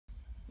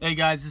Hey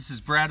guys, this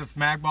is Brad with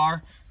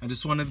Magbar. I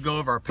just wanted to go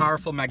over our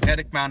powerful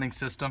magnetic mounting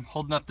system.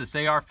 Holding up this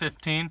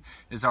AR-15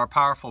 is our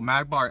powerful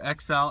Magbar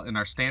XL and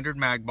our standard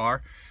Magbar.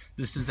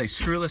 This is a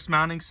screwless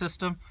mounting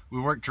system. We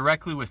work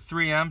directly with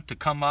 3M to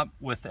come up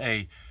with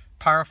a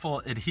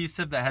powerful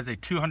adhesive that has a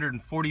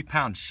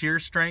 240-pound shear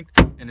strength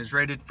and is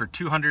rated for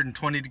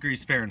 220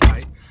 degrees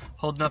Fahrenheit.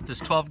 Holding up this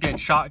 12-gauge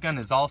shotgun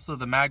is also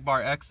the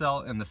Magbar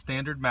XL and the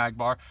standard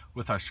Magbar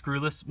with our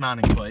screwless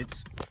mounting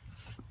plates.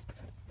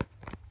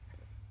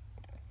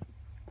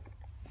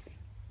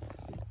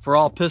 For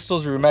all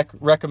pistols, we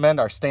recommend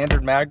our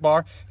standard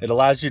Magbar. It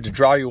allows you to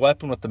draw your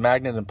weapon with the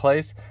magnet in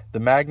place. The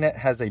magnet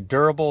has a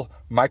durable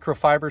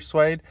microfiber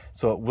suede,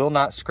 so it will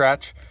not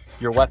scratch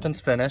your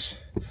weapon's finish.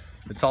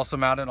 It's also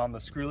mounted on the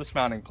screwless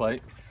mounting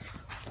plate.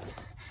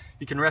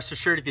 You can rest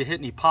assured if you hit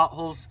any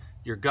potholes,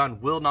 your gun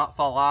will not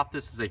fall off.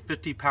 This is a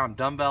 50-pound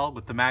dumbbell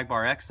with the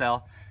Magbar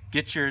XL.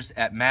 Get yours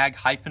at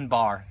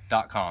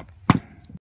mag-bar.com.